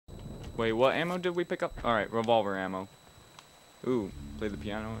Wait, what ammo did we pick up? Alright, revolver ammo. Ooh, play the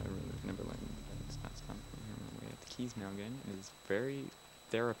piano. Never let me. It's not stopping from away at the keys now again. It is very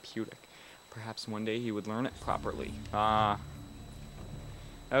therapeutic. Perhaps one day he would learn it properly. Ah.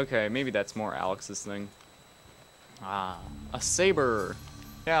 Okay, maybe that's more Alex's thing. Ah, a saber.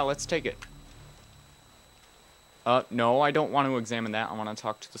 Yeah, let's take it. No, I don't want to examine that. I want to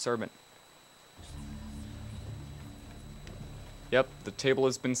talk to the servant. Yep, the table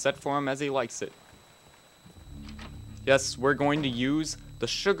has been set for him as he likes it. Yes, we're going to use the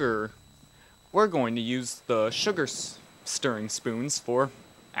sugar. We're going to use the sugar stirring spoons for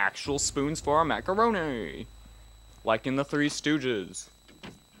actual spoons for our macaroni. Like in the Three Stooges.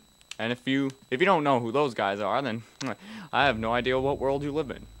 And if you don't know who those guys are, then I have no idea what world you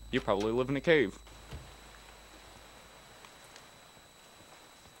live in. You probably live in a cave.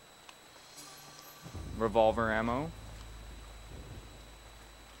 Revolver ammo.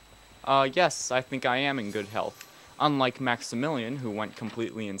 Yes, I think I am in good health. Unlike Maximilian, who went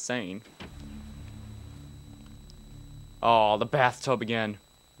completely insane. Oh, the bathtub again.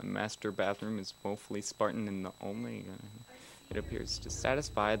 The master bathroom is woefully Spartan and the only... it appears to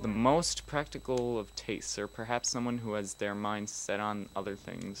satisfy the most practical of tastes, or perhaps someone who has their mind set on other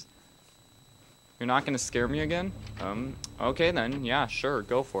things. You're not gonna scare me again? Okay then. Yeah, sure,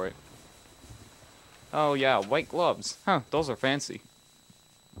 go for it. Oh yeah, white gloves. Huh, those are fancy.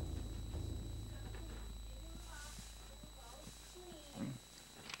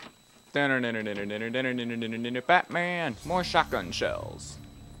 Batman! More shotgun shells.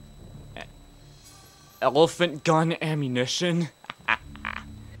 Elephant gun ammunition?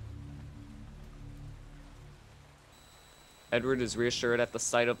 Edward is reassured at the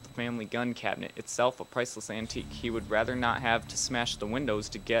sight of the family gun cabinet, itself a priceless antique. He would rather not have to smash the windows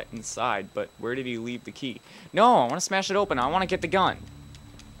to get inside, but where did he leave the key? No, I want to smash it open. I want to get the gun.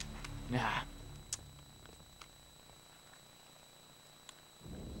 Nah.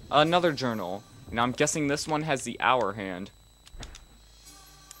 Another journal. And I'm guessing this one has the hour hand.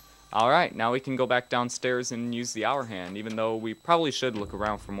 Alright, now we can go back downstairs and use the hour hand, even though we probably should look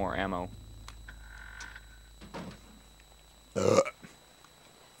around for more ammo.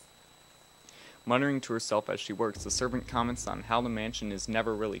 Muttering to herself as she works, the servant comments on how the mansion is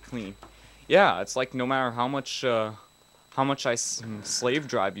never really clean. Yeah, it's like no matter how much I slave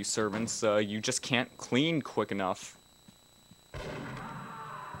drive you servants, you just can't clean quick enough.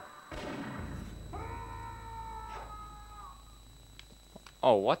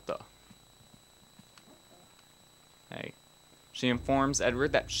 Oh, what the? Hey. She informs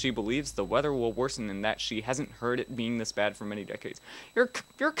Edward that she believes the weather will worsen and that she hasn't heard it being this bad for many decades.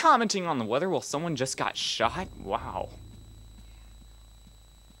 You're commenting on the weather while someone just got shot? Wow.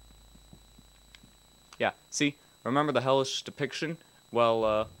 Yeah, see? Remember the hellish depiction?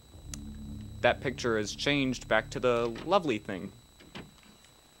 Well, that picture has changed back to the lovely thing.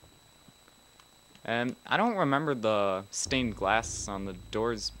 And I don't remember the stained glass on the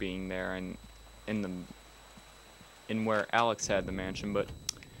doors being there and in where Alex had the mansion, but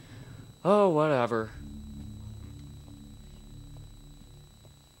oh, whatever.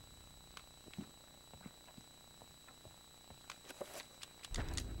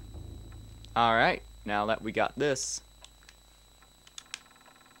 Alright, now that we got this,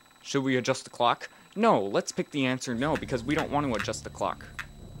 should we adjust the clock? No, let's pick the answer no, because we don't want to adjust the clock.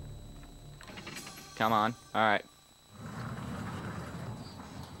 Come on. Alright.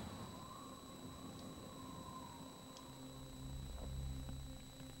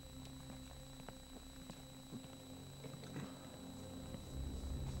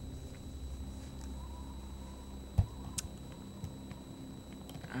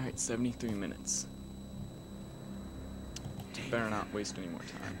 Alright, 73 minutes. Better not waste any more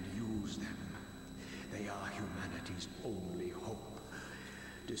time. And use them. They are humanity's only hope.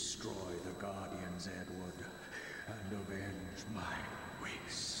 Destroy the Guardians, Edward, and avenge my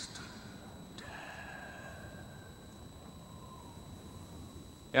waste.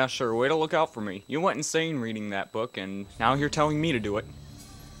 Yeah, sure, way to look out for me. You went insane reading that book, and now you're telling me to do it.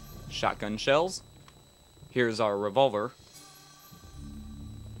 Shotgun shells. Here's our revolver.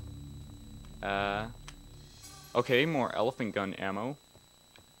 Okay, more elephant gun ammo.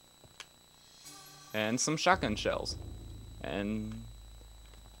 And some shotgun shells. And...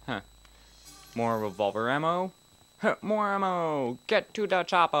 more revolver ammo. More ammo! Get to the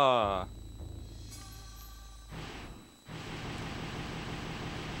chopper!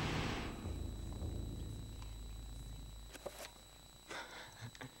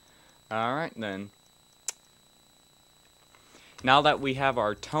 Alright then. Now that we have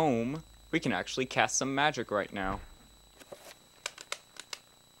our tome, we can actually cast some magic right now.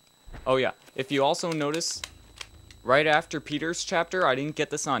 Oh yeah, if you also notice, right after Peter's chapter, I didn't get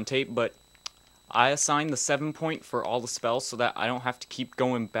this on tape, but I assigned the 7 point for all the spells so that I don't have to keep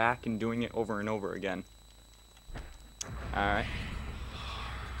going back and doing it over and over again. Alright.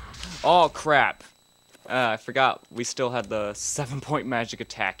 Oh, crap. I forgot we still had the 7 point magic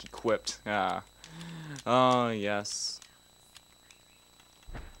attack equipped. Oh, yes.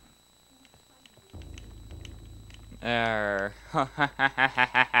 There.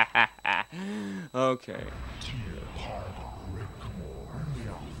 Okay.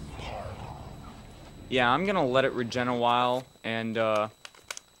 Yeah, I'm gonna let it regen a while, and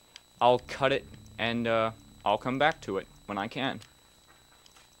I'll cut it, and I'll come back to it when I can.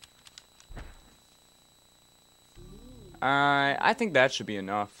 Alright, I think that should be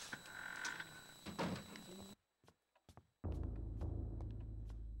enough.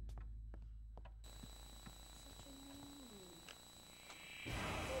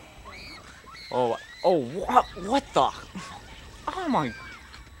 Oh, what the? Oh my,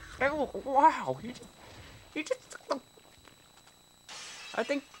 oh, wow, you just, I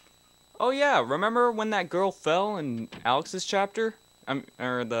think, oh yeah, remember when that girl fell in Alex's chapter?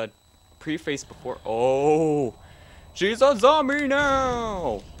 Or the preface before, oh, she's a zombie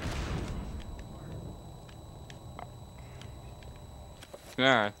now!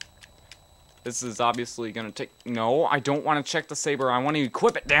 Yeah, this is obviously gonna take, no, I don't want to check the saber, I want to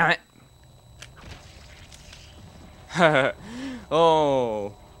equip it, damn it!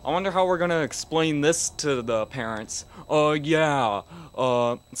 Oh, I wonder how we're gonna explain this to the parents. Yeah,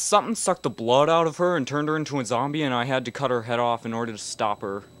 something sucked the blood out of her and turned her into a zombie, and I had to cut her head off in order to stop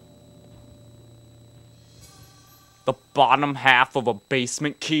her. The bottom half of a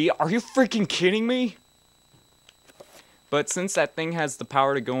basement key? Are you freaking kidding me? But since that thing has the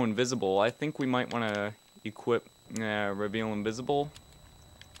power to go invisible, I think we might want to equip Reveal Invisible.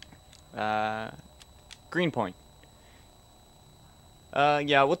 Green point.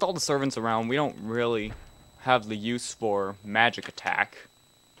 Yeah, with all the servants around, we don't really have the use for magic attack.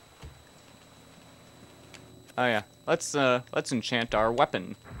 Oh yeah, let's enchant our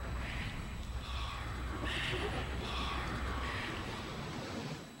weapon.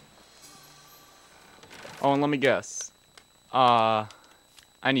 Oh, and let me guess. I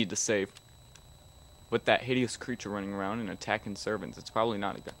need to save. With that hideous creature running around and attacking servants, it's probably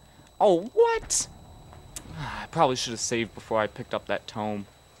not a good. Oh, what? I probably should have saved before I picked up that tome.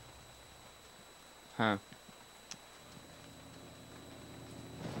 Huh.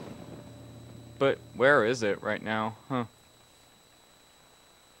 But where is it right now? Huh.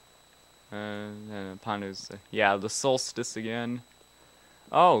 Yeah, the solstice again.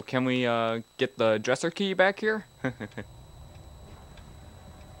 Oh, can we get the dresser key back here?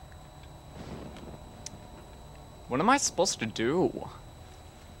 What am I supposed to do?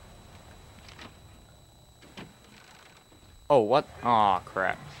 Oh, what? Aw,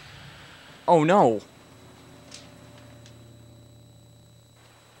 crap. Oh, no.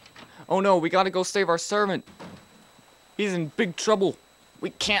 Oh, no, we gotta go save our servant. He's in big trouble. We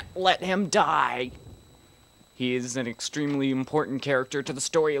can't let him die. He is an extremely important character to the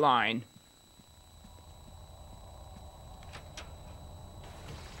storyline.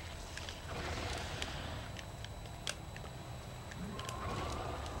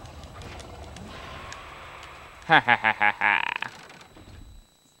 Ha ha ha ha ha.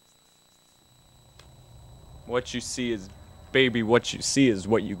 What you see is, baby, what you see is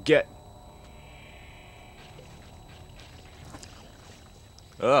what you get.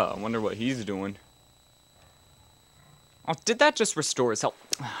 I wonder what he's doing. Oh, did that just restore his health?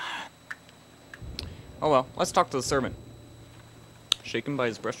 Oh well, let's talk to the servant. Shaken by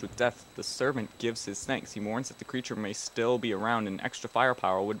his brush with death, the servant gives his thanks. He warns that the creature may still be around and extra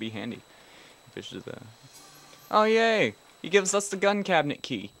firepower would be handy. Oh yay! He gives us the gun cabinet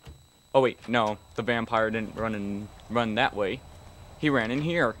key. Oh wait, no, the vampire didn't run that way. He ran in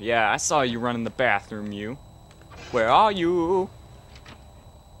here. Yeah, I saw you run in the bathroom, you. Where are you?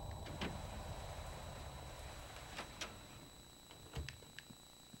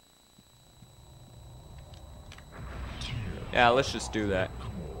 Yeah, let's just do that.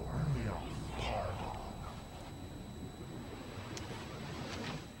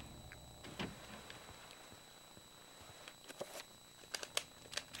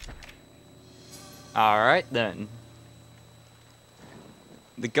 Alright then.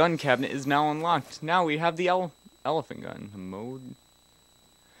 The gun cabinet is now unlocked. Now we have the elephant gun. The mode.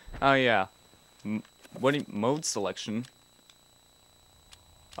 Oh yeah. Mode selection?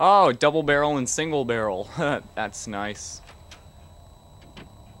 Oh, double barrel and single barrel. That's nice.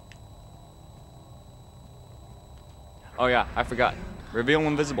 Oh yeah, I forgot. Reveal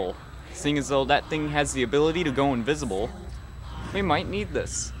invisible. Seeing as though that thing has the ability to go invisible, we might need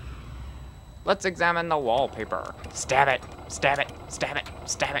this. Let's examine the wallpaper. Stab it, stab it, stab it,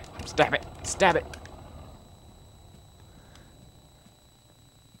 stab it, stab it, stab it.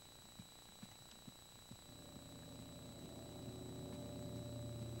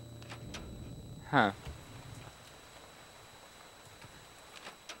 Huh.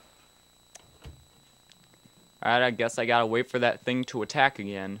 Alright, I guess I gotta wait for that thing to attack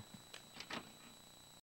again.